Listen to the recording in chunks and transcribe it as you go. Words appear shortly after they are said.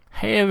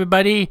Hey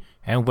everybody,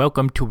 and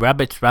welcome to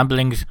Rabbit's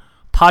Ramblings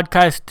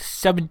Podcast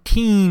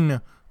 17,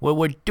 where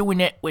we're doing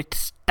it with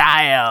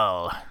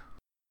style.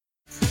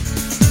 I'm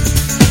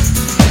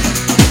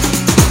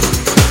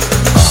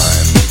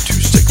too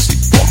sexy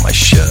for my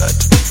shirt,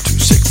 too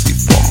sexy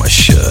for my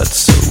shirt,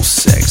 so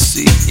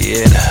sexy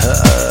it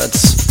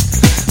hurts.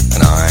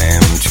 And I'm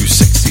too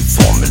sexy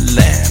for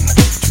Milan,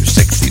 too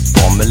sexy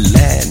for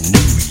Milan,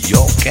 New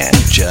York and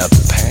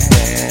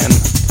Japan.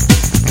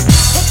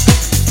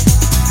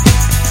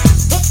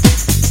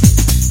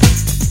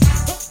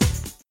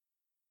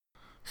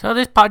 So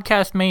this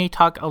podcast may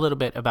talk a little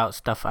bit about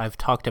stuff I've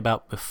talked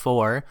about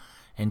before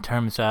in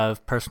terms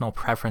of personal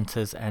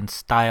preferences and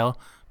style.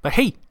 But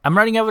hey, I'm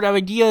running out of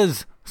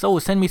ideas, so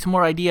send me some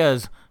more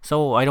ideas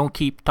so I don't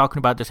keep talking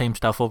about the same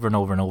stuff over and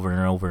over and over and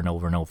over and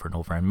over and over and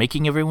over and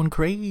making everyone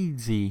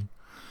crazy.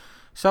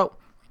 So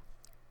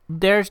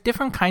there's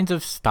different kinds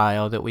of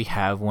style that we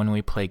have when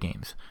we play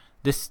games.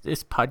 This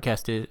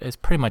podcast is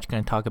pretty much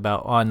going to talk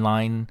about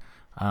online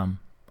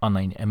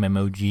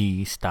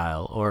MMOG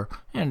style, or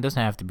it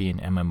doesn't have to be an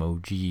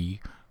MMOG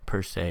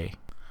per se,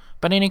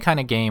 but any kind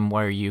of game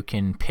where you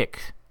can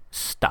pick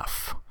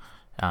stuff,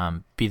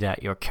 be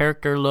that your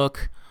character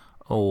look,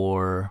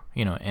 or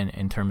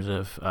in terms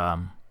of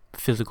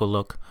physical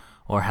look,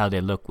 or how they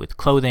look with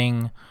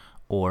clothing,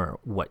 or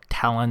what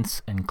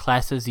talents and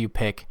classes you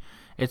pick.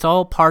 It's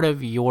all part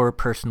of your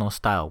personal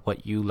style,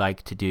 what you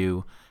like to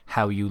do,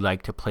 how you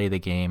like to play the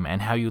game,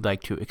 and how you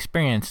like to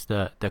experience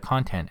the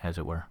content, as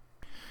it were.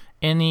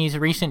 In these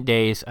recent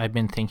days, I've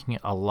been thinking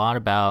a lot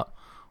about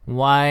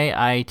why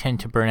I tend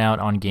to burn out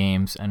on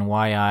games and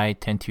why I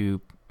tend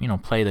to,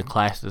 play the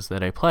classes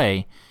that I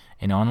play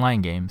in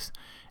online games,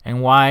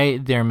 and why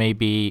there may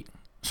be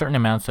certain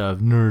amounts of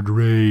nerd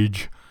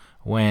rage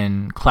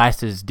when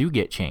classes do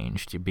get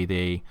changed, be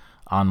they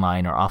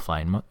online or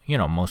offline.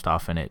 Most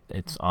often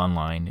it's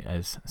online,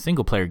 as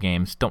single-player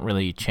games don't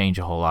really change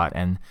a whole lot,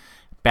 and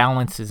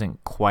balance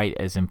isn't quite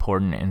as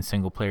important in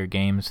single-player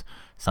games.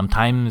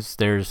 Sometimes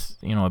there's,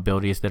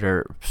 abilities that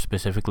are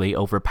specifically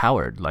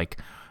overpowered, like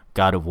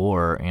God of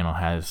War,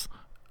 has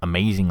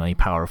amazingly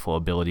powerful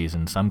abilities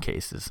in some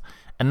cases.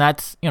 And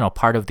that's,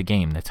 part of the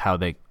game. That's how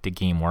the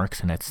game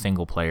works, and it's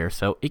single player,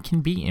 so it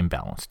can be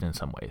imbalanced in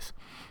some ways.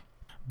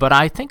 But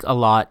I think a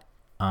lot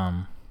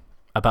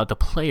about the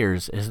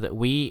players is that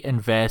we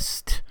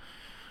invest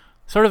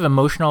sort of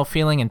emotional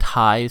feeling and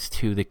ties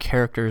to the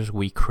characters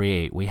we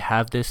create. We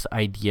have this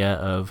idea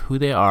of who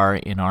they are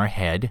in our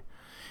head,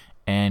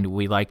 and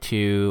we like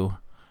to,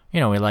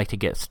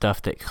 get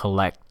stuff that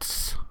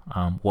collects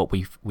what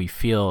we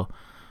feel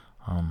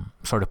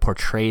sort of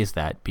portrays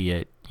that, be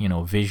it,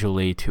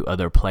 visually to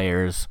other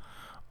players,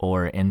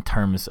 or in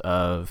terms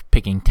of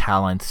picking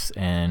talents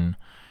and,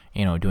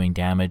 doing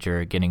damage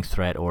or getting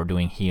threat or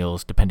doing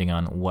heals, depending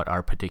on what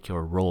our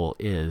particular role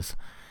is.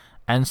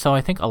 And so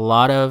I think a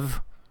lot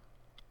of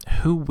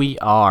who we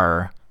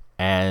are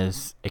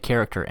as a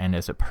character and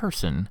as a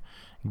person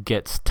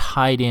gets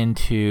tied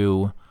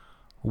into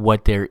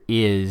what there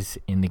is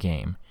in the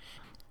game.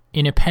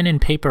 In a pen and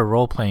paper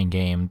role-playing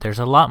game, there's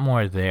a lot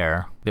more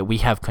there that we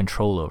have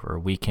control over.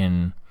 We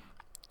can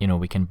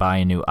buy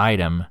a new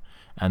item,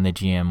 and the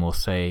GM will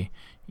say,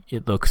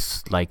 it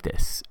looks like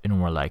this. And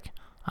we're like,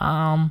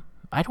 I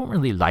don't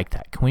really like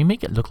that. Can we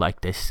make it look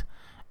like this?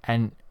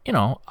 And,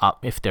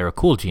 if they're a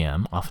cool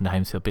GM,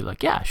 oftentimes they'll be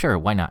like, yeah, sure,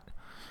 why not?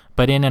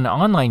 But in an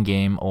online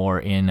game, or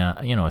in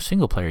a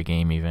single-player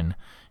game even,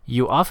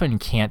 you often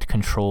can't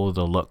control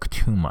the look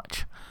too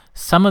much.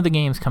 Some of the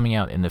games coming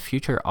out in the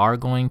future are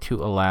going to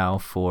allow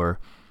for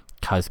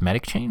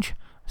cosmetic change,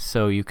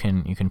 so you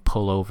can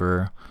pull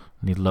over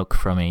the look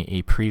from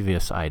a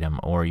previous item,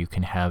 or you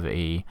can have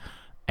a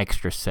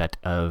extra set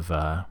of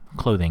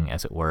clothing,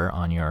 as it were,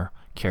 on your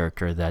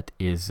character that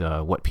is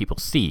what people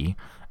see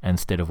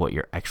instead of what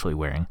you're actually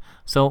wearing.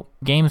 So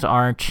games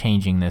are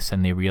changing this,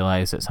 and they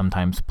realize that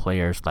sometimes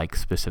players like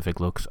specific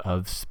looks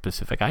of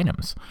specific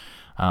items.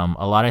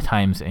 A lot of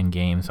times in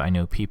games, I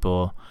know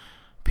people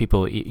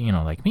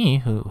like me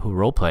who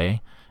role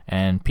play,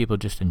 and people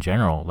just in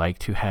general like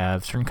to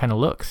have certain kind of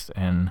looks,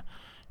 and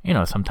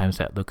sometimes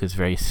that look is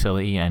very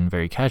silly and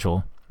very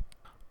casual,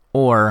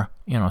 or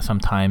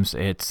sometimes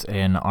it's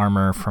an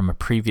armor from a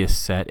previous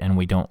set and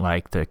we don't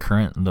like the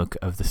current look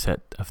of the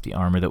set of the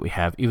armor that we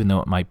have, even though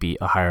it might be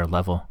a higher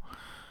level.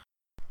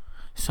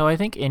 So I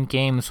think in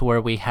games where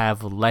we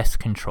have less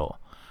control,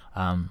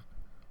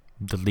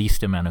 the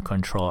least amount of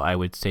control I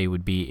would say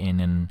would be in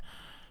an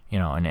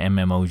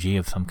MMOG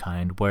of some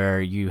kind, where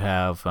you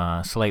have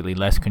slightly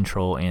less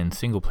control in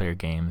single-player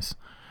games,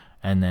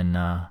 and then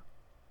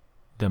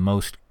the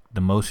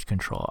most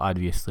control,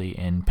 obviously,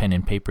 in pen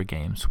and paper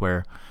games,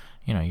 where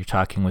you're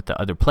talking with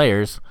the other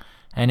players,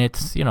 and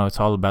it's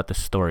all about the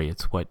story.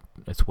 It's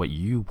what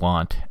you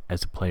want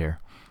as a player.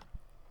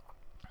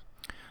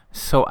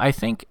 So I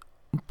think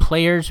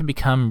players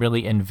become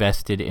really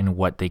invested in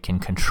what they can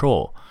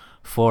control.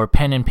 For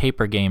pen and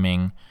paper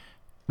gaming,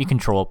 we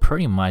control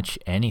pretty much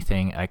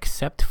anything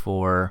except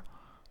for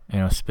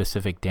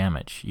specific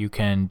damage. You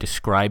can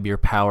describe your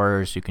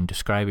powers, you can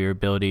describe your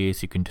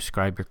abilities, you can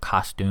describe your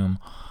costume.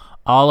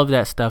 All of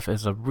that stuff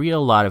is a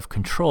real lot of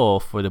control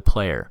for the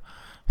player.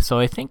 So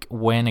I think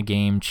when a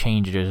game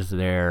changes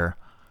the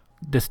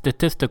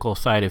statistical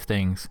side of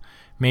things,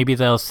 maybe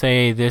they'll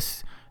say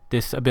this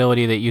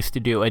ability that used to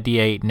do a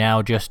D8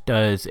 now just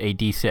does a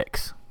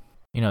D6.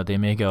 They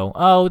may go,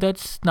 oh,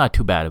 that's not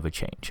too bad of a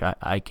change.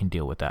 I can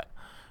deal with that.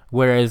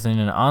 Whereas in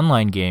an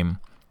online game,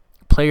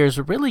 players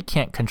really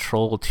can't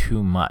control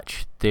too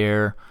much.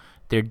 Their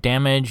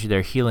damage,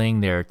 their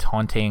healing, their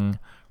taunting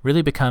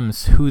really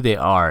becomes who they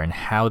are and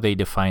how they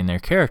define their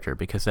character,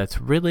 because that's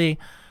really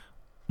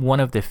one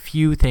of the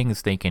few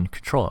things they can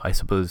control. I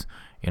suppose,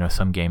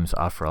 some games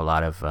offer a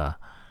lot of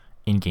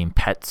in-game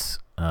pets,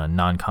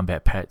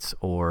 non-combat pets,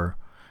 or,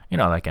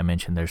 like I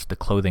mentioned, there's the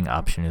clothing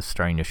option is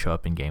starting to show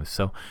up in games.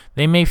 So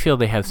they may feel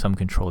they have some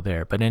control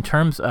there. But in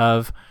terms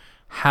of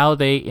how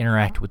they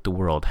interact with the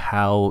world,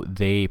 how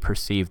they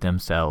perceive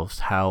themselves,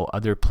 how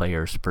other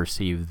players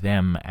perceive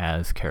them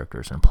as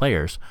characters and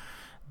players,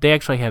 they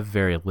actually have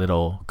very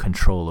little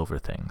control over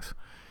things.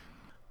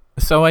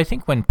 So I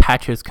think when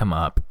patches come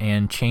up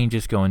and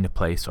changes go into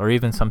place, or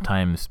even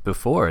sometimes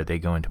before they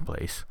go into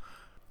place,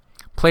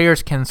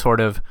 players can sort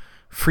of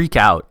freak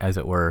out, as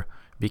it were,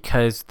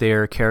 because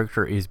their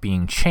character is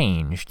being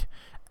changed,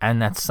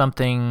 and that's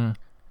something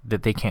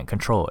that they can't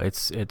control.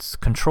 It's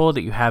control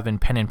that you have in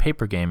pen and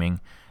paper gaming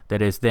that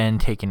is then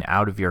taken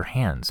out of your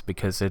hands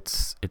because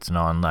it's an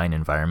online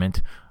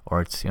environment,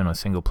 or it's a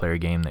single player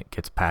game that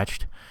gets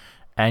patched,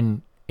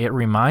 and it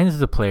reminds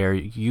the player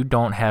you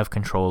don't have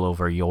control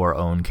over your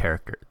own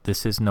character.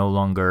 This is no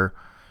longer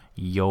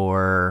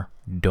your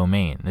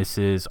domain. This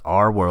is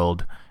our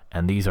world,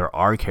 and these are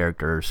our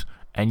characters,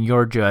 and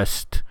you're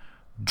just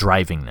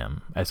driving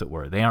them, as it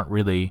were. They aren't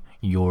really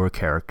your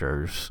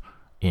characters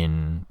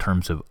in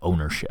terms of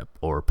ownership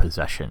or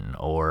possession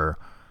or,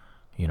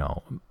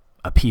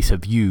 a piece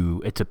of you.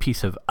 It's a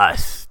piece of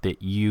us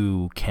that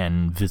you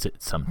can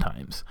visit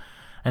sometimes.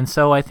 And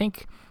so I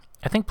think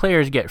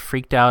players get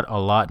freaked out a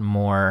lot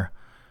more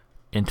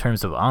in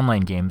terms of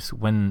online games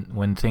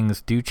when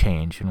things do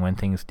change and when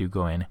things do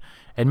go in.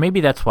 And maybe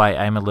that's why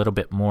I'm a little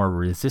bit more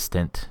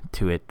resistant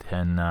to it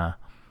than a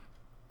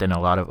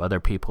lot of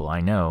other people I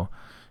know,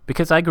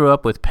 because I grew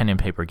up with pen and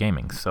paper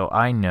gaming. So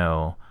I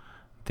know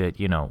that,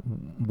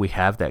 we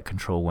have that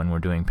control when we're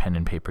doing pen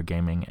and paper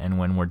gaming, and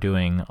when we're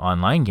doing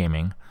online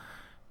gaming,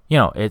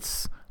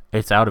 it's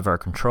out of our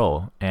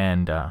control.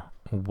 And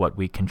what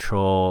we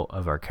control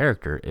of our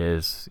character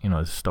is,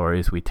 the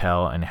stories we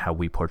tell and how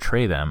we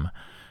portray them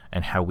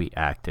and how we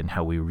act and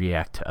how we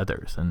react to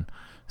others. And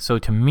so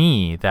to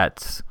me,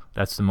 that's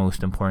the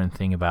most important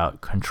thing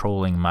about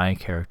controlling my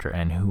character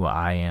and who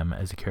I am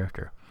as a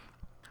character.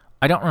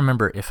 I don't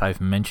remember if I've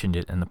mentioned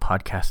it in the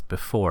podcast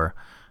before,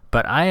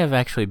 but I have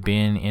actually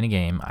been in a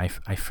game.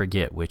 I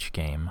forget which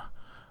game.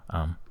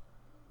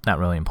 Not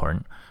really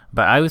important.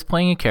 But I was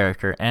playing a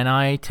character, and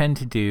I tend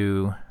to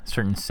do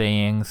certain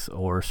sayings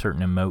or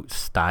certain emote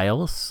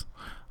styles.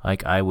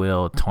 Like, I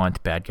will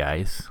taunt bad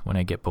guys when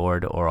I get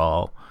bored, or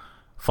I'll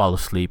fall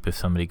asleep if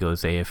somebody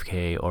goes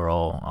AFK, or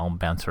I'll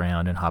bounce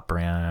around and hop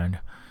around,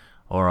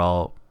 or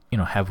I'll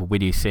have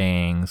witty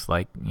sayings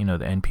like, the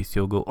NPC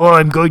will go, "Oh,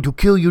 I'm going to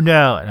kill you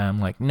now," and I'm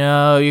like,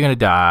 "No, you're gonna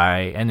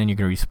die," and then you're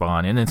gonna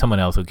respawn, and then someone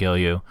else will kill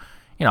you.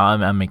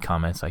 I'll make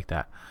comments like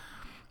that.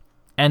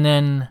 And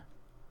then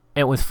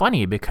it was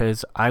funny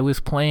because I was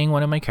playing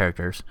one of my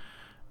characters,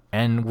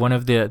 and one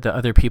of the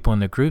other people in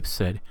the group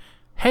said,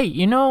 "Hey,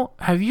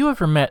 have you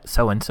ever met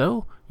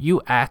so-and-so?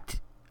 You act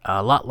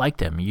a lot like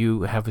them.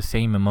 You have the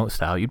same emote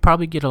style. You'd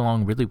probably get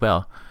along really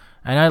well."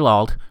 And I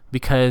lolled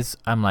because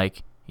I'm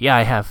like, yeah,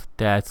 I have.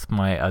 That's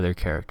my other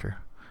character.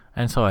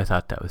 And so I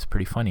thought that was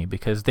pretty funny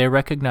because they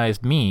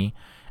recognized me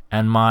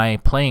and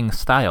my playing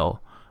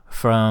style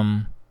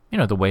from,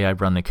 the way I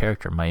run the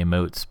character, my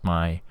emotes,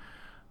 my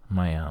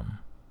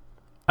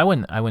I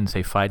wouldn't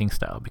say fighting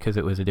style because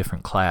it was a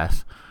different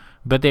class,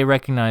 but they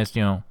recognized,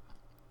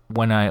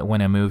 when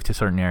I move to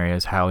certain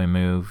areas, how I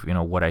move,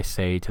 what I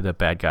say to the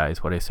bad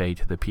guys, what I say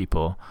to the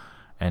people,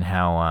 and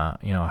how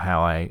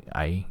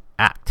I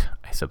act.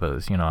 I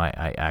suppose,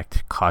 I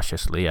act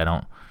cautiously. I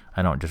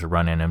don't just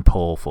run in and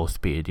pull full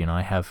speed.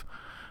 I have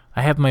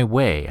my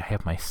way. I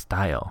have my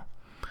style,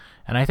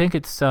 and I think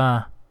it's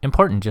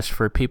important just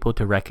for people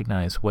to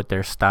recognize what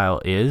their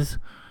style is,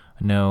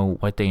 know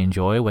what they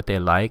enjoy, what they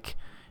like,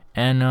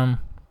 and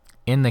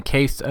in the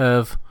case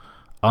of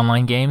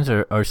online games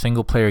or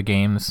single player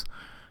games,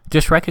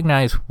 just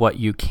recognize what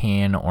you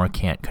can or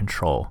can't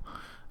control,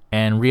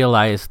 and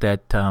realize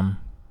that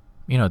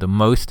the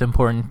most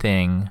important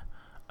thing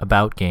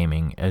about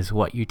gaming is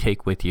what you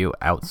take with you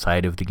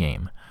outside of the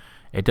game.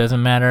 It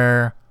doesn't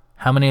matter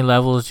how many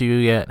levels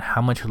you get,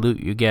 how much loot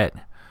you get.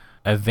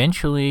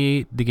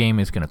 Eventually, the game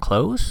is going to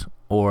close,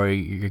 or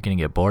you're going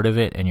to get bored of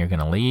it and you're going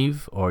to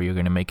leave, or you're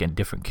going to make a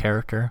different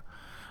character.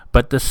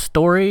 But the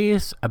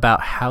stories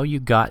about how you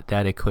got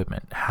that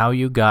equipment, how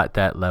you got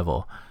that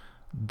level,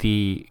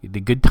 the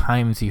good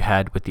times you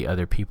had with the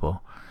other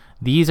people,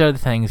 these are the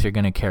things you're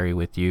going to carry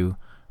with you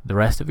the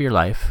rest of your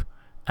life,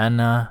 and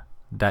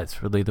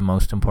that's really the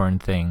most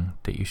important thing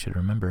that you should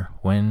remember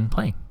when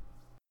playing.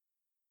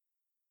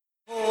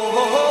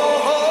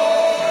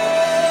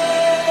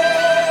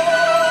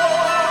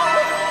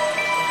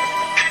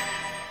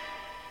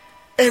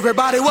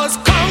 Everybody was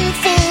kung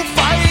fu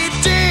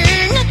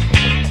fighting.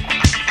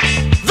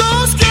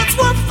 Those kids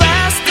were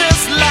fast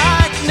as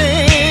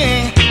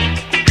lightning.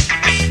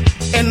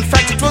 In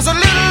fact, it was a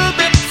little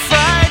bit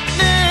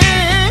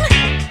frightening,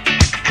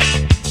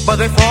 but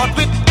they fought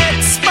with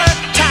expert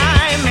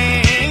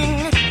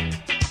timing.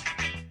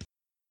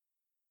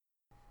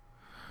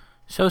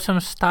 So some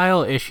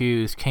style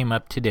issues came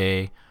up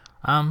today.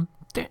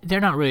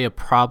 They're not really a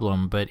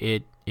problem, but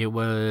it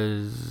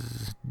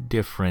was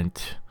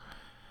different.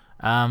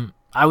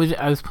 I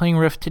was playing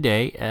Rift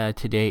today.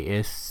 Today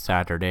is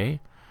Saturday,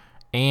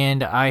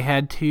 and I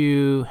had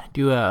to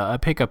do a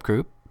pickup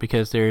group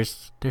because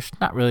there's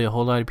not really a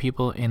whole lot of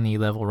people in the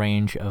level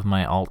range of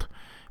my alt.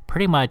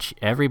 Pretty much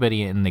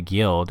everybody in the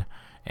guild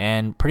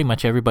and pretty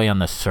much everybody on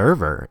the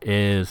server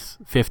is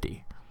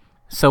 50.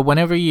 So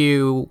whenever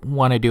you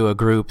want to do a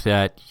group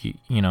that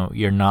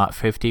you're not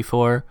 50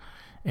 for,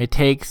 it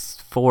takes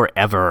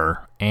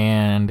forever,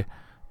 and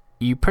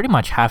you pretty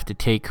much have to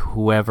take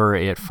whoever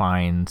it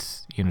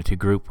finds, to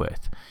group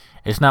with.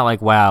 It's not like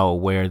WoW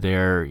where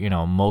there,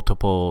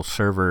 multiple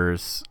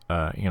servers,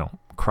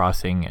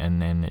 crossing,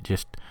 and then it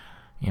just,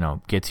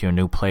 gets you a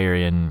new player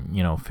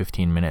in,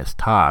 15 minutes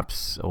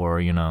tops, or,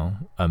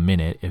 a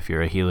minute if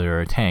you're a healer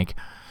or a tank.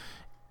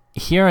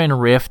 Here in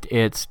Rift,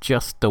 it's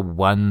just the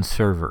one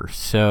server.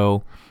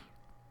 So,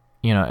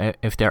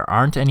 if there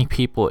aren't any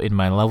people in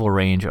my level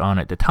range on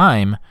at the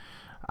time,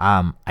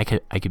 I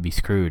could be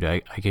screwed.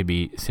 I could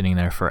be sitting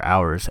there for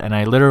hours, and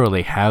I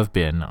literally have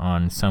been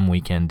on some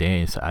weekend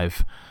days. I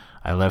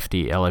left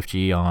the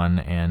LFG on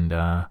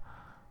and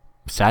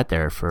sat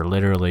there for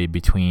literally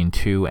between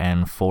 2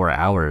 and 4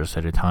 hours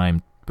at a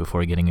time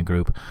before getting a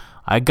group.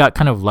 I got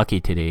kind of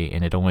lucky today,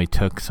 and it only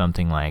took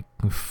something like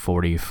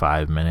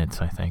 45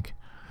 minutes, I think.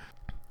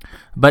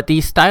 But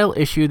the style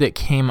issue that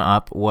came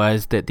up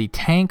was that the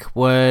tank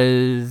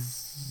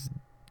was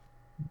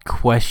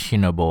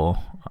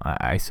questionable,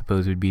 I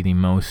suppose would be the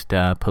most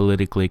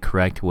politically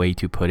correct way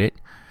to put it.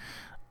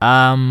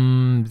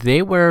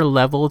 They were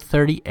level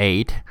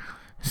 38,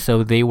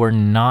 so they were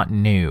not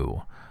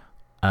new.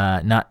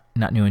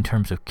 Not new in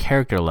terms of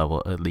character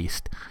level, at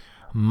least.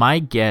 My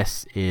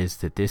guess is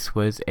that this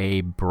was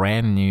a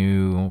brand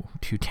new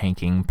to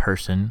tanking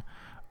person,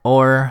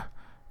 or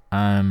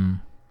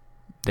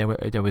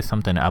there was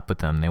something up with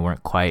them. They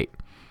weren't quite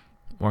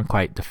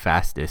the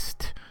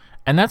fastest.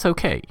 And that's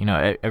okay.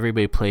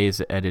 Everybody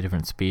plays at a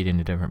different speed and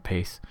a different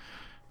pace.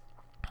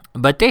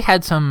 But they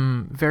had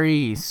some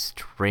very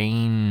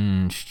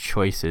strange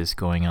choices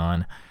going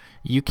on.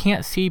 You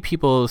can't see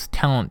people's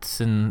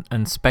talents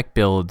and spec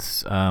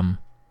builds,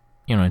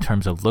 in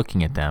terms of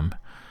looking at them.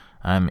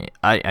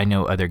 I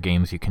know other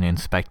games you can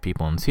inspect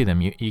people and see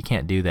them. You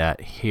can't do that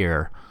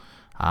here.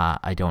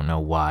 I don't know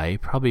why.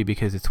 Probably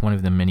because it's one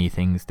of the many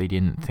things they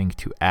didn't think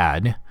to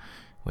add,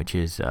 which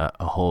is a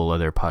whole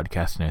other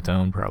podcast in its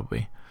own,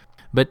 probably.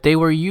 But they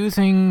were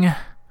using...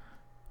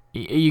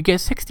 You get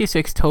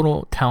 66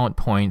 total talent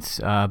points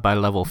by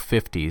level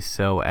 50.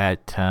 So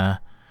at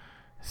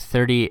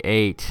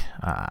 38,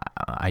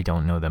 I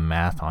don't know the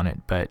math on it,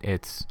 but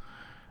it's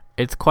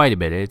quite a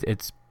bit.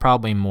 It's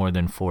probably more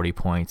than 40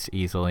 points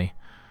easily.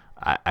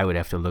 I would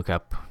have to look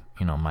up,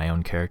 my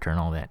own character and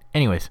all that.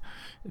 Anyways,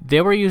 they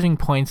were using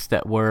points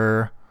that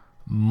were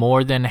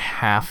more than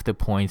half the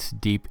points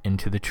deep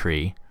into the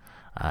tree.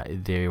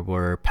 There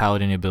were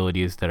paladin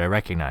abilities that I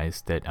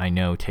recognized that I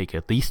know take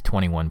at least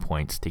 21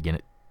 points to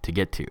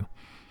get to.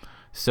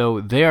 So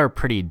they are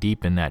pretty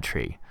deep in that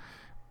tree.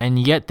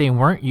 And yet they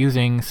weren't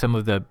using some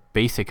of the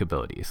basic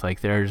abilities.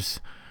 Like there's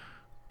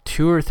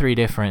 2 or 3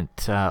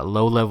 different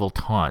low-level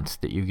taunts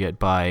that you get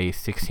by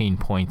 16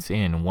 points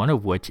in, one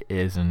of which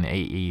is an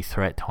AE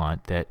threat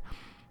taunt that,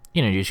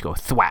 you just go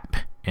thwap,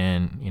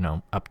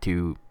 and, up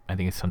to, I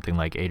think it's something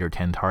like 8 or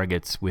 10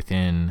 targets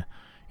within,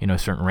 a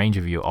certain range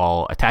of you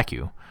all attack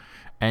you.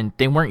 And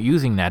they weren't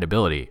using that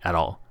ability at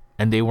all.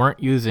 And they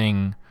weren't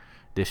using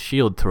this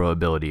shield throw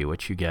ability,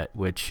 which you get,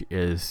 which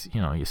is,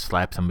 you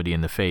slap somebody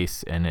in the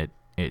face and it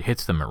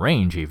hits them at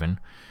range even,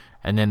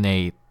 and then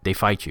they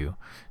fight you.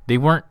 They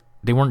weren't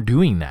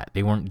doing that.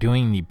 They weren't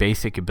doing the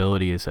basic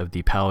abilities of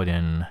the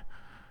paladin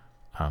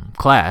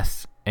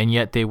class, and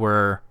yet they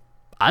were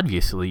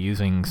obviously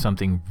using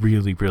something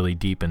really, really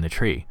deep in the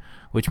tree,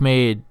 which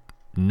made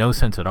no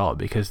sense at all,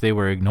 because they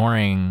were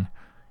ignoring,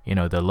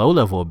 the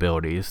low-level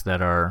abilities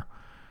that are,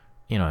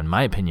 in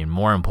my opinion,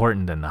 more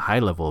important than the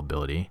high-level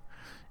ability.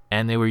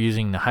 And they were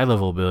using the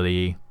high-level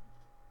ability,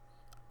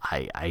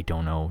 I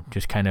don't know,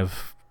 just kind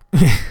of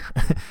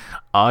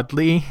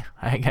oddly,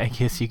 I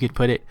guess you could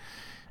put it.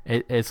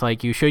 It's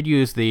like you should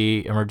use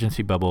the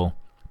emergency bubble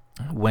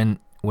when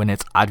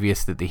it's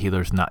obvious that the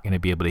healer's not going to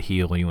be able to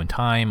heal you in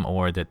time,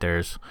 or that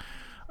there's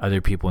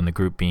other people in the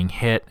group being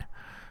hit.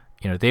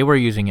 they were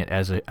using it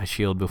as a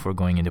shield before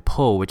going into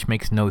pull, which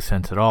makes no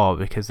sense at all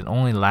because it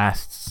only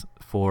lasts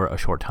for a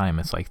short time.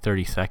 It's like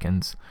 30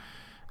 seconds.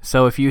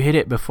 So if you hit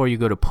it before you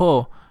go to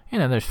pull,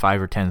 there's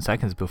 5 or 10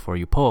 seconds before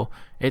you pull,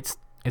 it's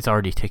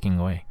already ticking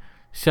away.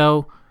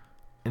 So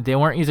they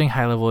weren't using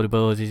high-level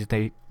abilities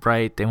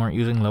right. They weren't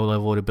using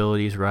low-level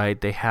abilities right.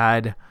 They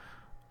had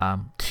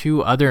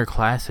 2 other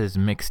classes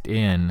mixed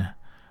in,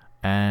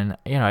 and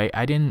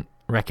I didn't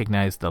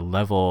recognize the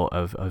level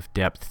of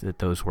depth that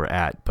those were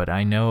at, but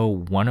I know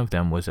one of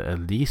them was at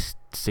least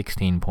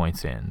 16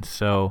 points in.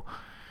 So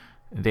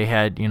they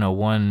had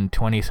one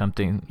 20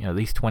 something, at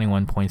least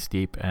 21 points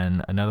deep,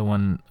 and another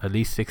one at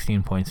least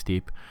 16 points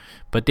deep,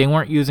 but they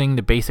weren't using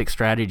the basic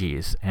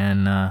strategies,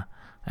 and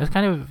that's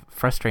kind of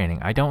frustrating.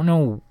 I don't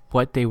know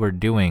what they were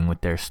doing with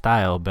their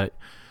style, but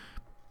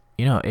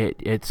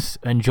it's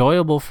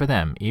enjoyable for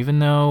them, even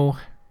though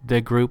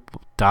the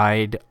group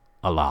died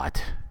a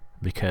lot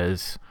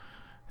because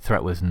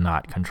threat was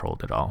not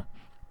controlled at all.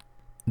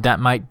 That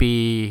might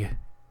be,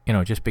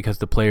 just because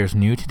the player's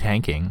new to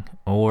tanking,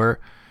 or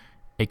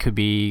it could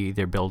be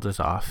their build is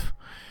off.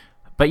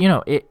 But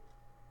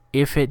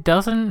if it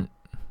doesn't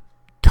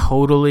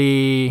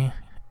totally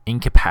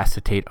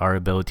incapacitate our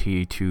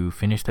ability to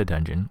finish the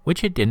dungeon,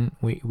 which it didn't,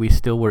 we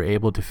still were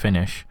able to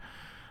finish.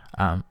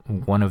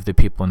 One of the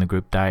people in the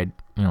group died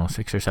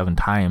 6 or 7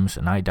 times,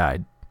 and I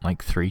died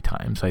like 3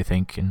 times, I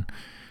think, and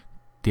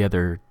the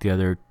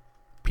other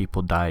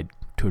people died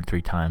 2 or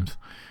 3 times.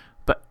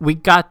 But we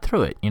got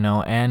through it,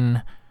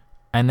 and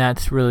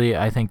that's really,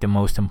 I think, the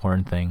most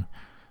important thing.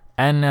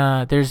 And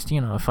there's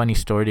a funny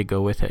story to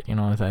go with it.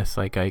 That's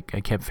like I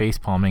kept face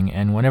palming,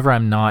 and whenever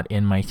I'm not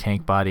in my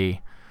tank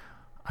body,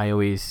 I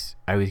always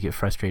get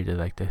frustrated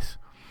like this.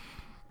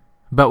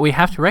 But we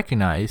have to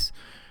recognize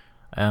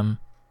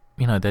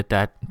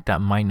that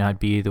might not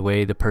be the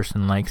way the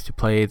person likes to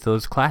play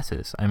those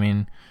classes. I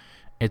mean,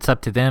 it's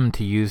up to them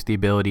to use the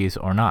abilities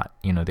or not.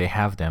 They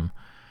have them,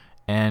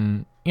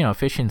 and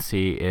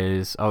efficiency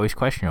is always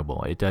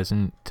questionable. It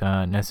doesn't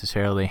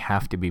necessarily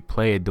have to be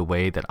played the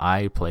way that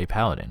I play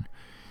Paladin.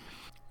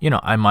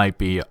 I might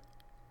be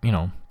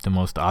the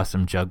most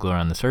awesome juggler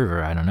on the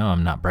server. I don't know.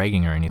 I'm not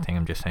bragging or anything.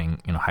 I'm just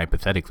saying,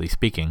 hypothetically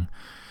speaking,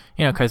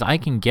 because I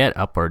can get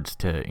upwards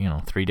to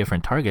 3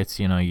 different targets.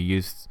 You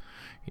use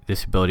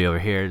this ability over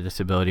here, this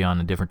ability on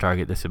a different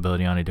target, this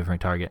ability on a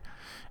different target,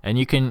 and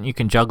you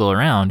can juggle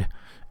around.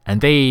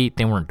 And they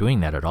weren't doing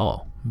that at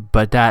all.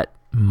 But that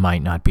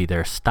might not be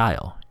their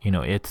style.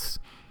 It's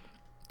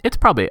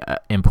probably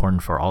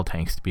important for all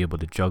tanks to be able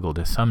to juggle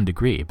to some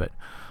degree, but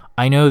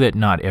I know that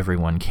not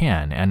everyone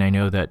can, and I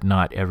know that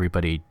not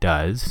everybody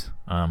does.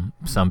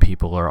 Some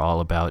people are all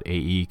about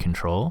AE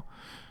control,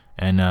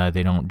 and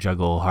they don't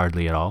juggle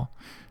hardly at all.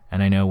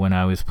 And I know when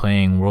I was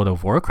playing World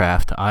of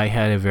Warcraft, I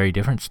had a very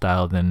different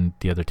style than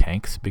the other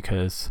tanks,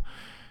 because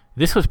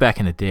this was back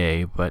in the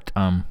day, but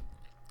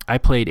I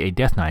played a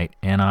Death Knight,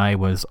 and I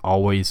was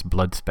always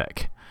Blood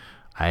Spec.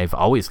 I've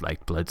always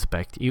liked Blood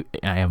Spec.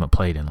 I haven't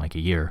played in like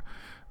a year,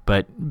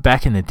 but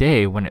back in the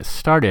day when it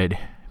started,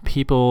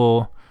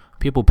 people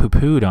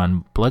poo-pooed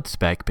on Blood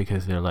Spec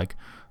because they're like,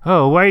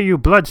 "Oh, why are you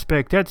Blood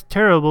Spec? That's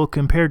terrible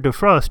compared to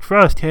Frost.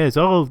 Frost has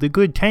all of the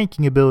good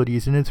tanking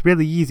abilities, and it's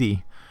really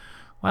easy."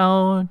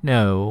 Well,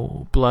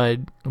 no,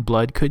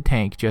 Blood could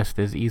tank just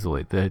as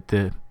easily.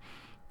 The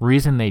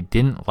reason they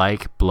didn't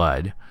like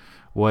Blood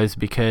was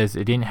because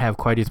it didn't have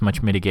quite as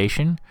much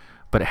mitigation,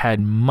 but it had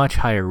much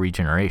higher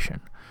regeneration.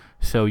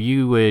 So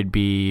you would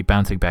be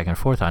bouncing back and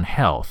forth on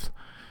health.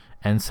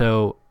 And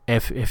so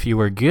if you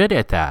were good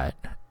at that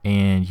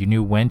and you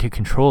knew when to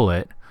control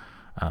it,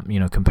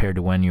 compared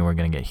to when you were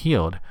going to get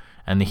healed,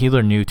 and the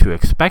healer knew to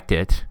expect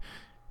it,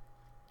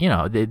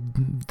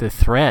 the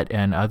threat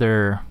and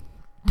other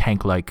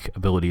tank-like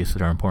abilities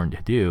that are important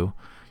to do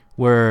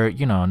were,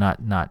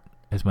 not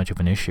as much of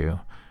an issue.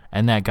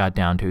 And that got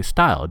down to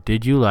style.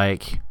 Did you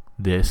like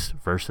this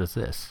versus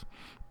this?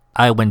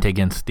 I went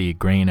against the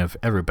grain of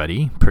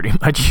everybody, pretty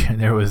much.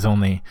 There was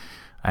only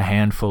a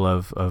handful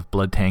of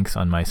blood tanks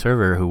on my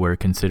server who were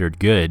considered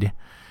good.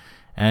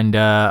 And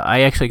I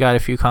actually got a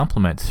few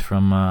compliments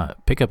from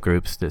pickup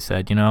groups that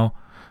said,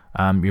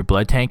 your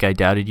blood tank, I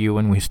doubted you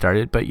when we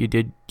started, but you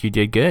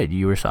did good.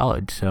 You were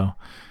solid. So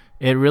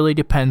it really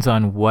depends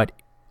on what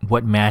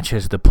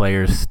matches the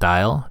player's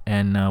style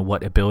and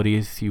what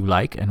abilities you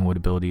like and what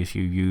abilities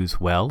you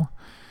use well.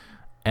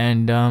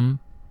 And,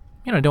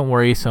 don't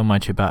worry so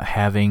much about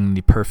having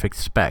the perfect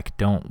spec.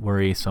 Don't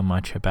worry so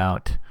much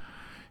about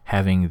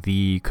having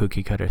the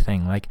cookie cutter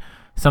thing. Like,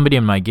 somebody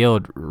in my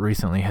guild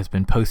recently has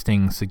been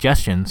posting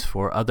suggestions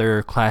for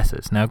other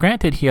classes. Now,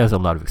 granted, he has a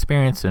lot of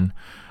experience and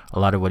a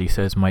lot of what he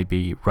says might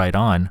be right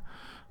on,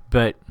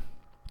 but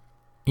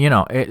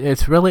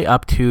it's really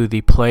up to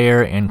the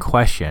player in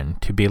question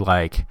to be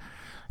like,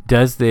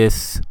 does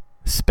this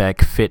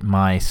spec fit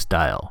my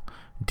style?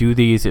 Do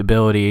these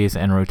abilities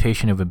and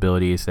rotation of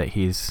abilities that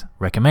he's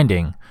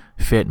recommending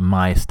fit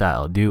my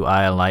style? Do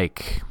I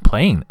like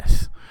playing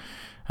this?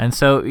 And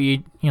so,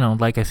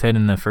 like I said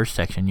in the first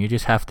section, you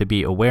just have to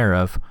be aware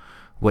of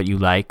what you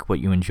like,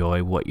 what you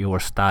enjoy, what your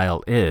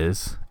style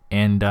is,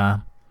 and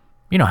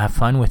have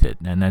fun with it.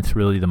 And that's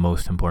really the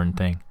most important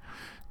thing.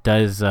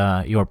 Does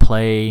your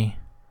play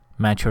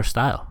match your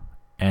style?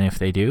 And if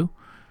they do,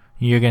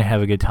 you're going to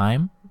have a good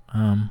time.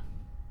 And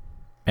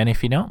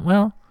if you don't,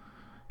 well,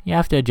 you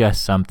have to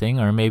adjust something,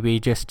 or maybe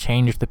just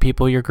change the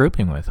people you're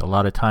grouping with. A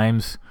lot of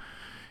times,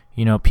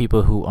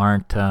 people who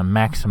aren't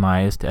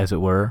maximized, as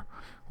it were,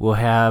 will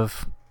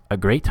have a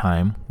great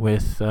time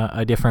with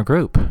a different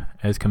group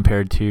as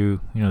compared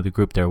to, the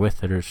group they're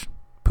with that are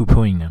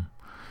poo-pooing them.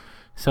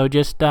 So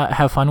just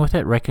have fun with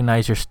it,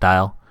 recognize your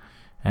style,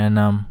 and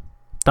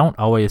don't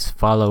always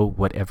follow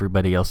what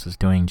everybody else is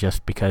doing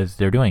just because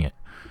they're doing it.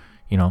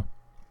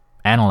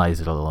 Analyze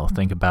it a little.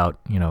 Think about,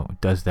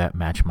 does that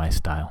match my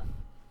style?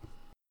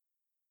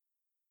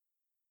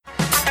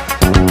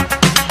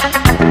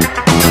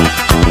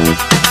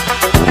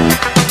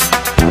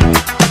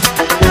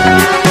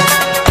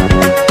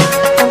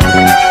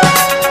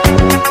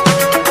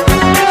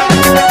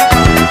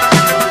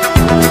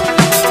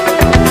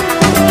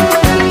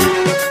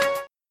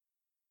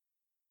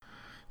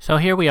 So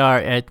here we are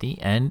at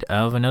the end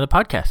of another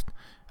podcast.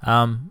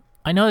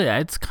 I know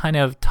that it's kind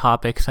of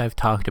topics I've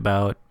talked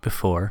about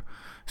before,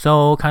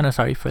 so kind of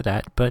sorry for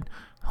that, but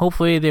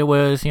hopefully there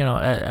was,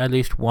 at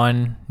least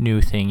one new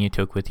thing you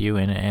took with you,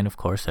 and of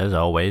course, as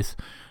always,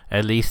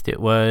 at least it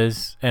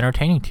was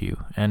entertaining to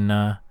you,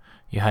 and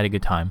you had a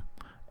good time,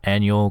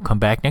 and you'll come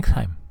back next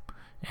time,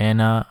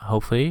 and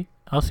hopefully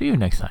I'll see you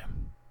next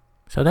time.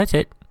 So that's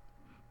it.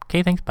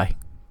 Okay, thanks, bye.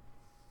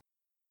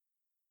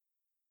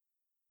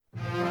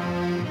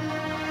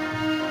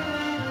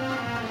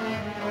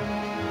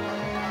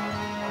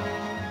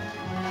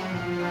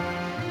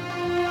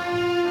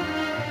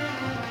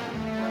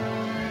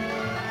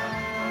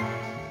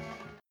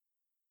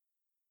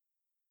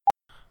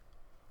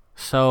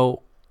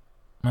 So,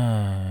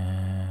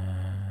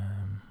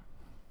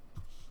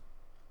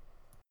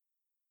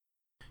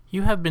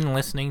 you have been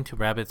listening to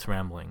Rabbit's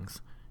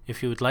Ramblings.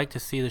 If you would like to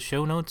see the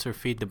show notes or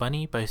feed the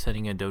bunny by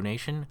sending a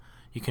donation,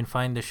 you can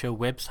find the show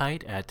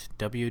website at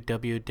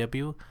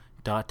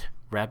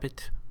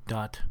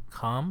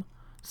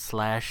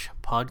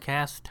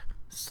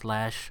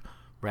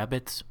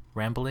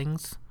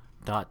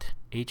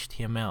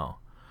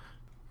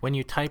When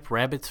you type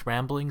Rabbit's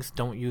Ramblings,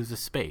 don't use a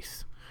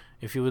space.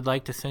 If you would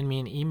like to send me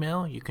an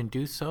email, you can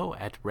do so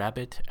at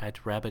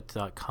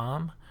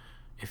rabbit@rabbit.com.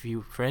 If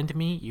you friend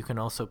me, you can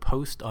also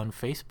post on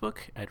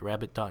Facebook at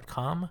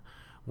rabbit.com.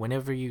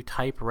 Whenever you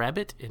type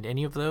rabbit in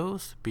any of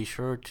those, be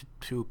sure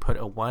to put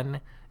a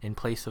 1 in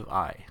place of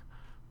I.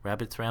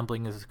 Rabbit's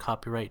Rambling is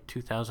copyright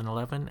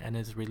 2011 and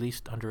is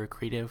released under a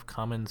Creative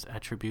Commons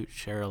Attribute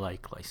Share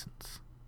Alike license.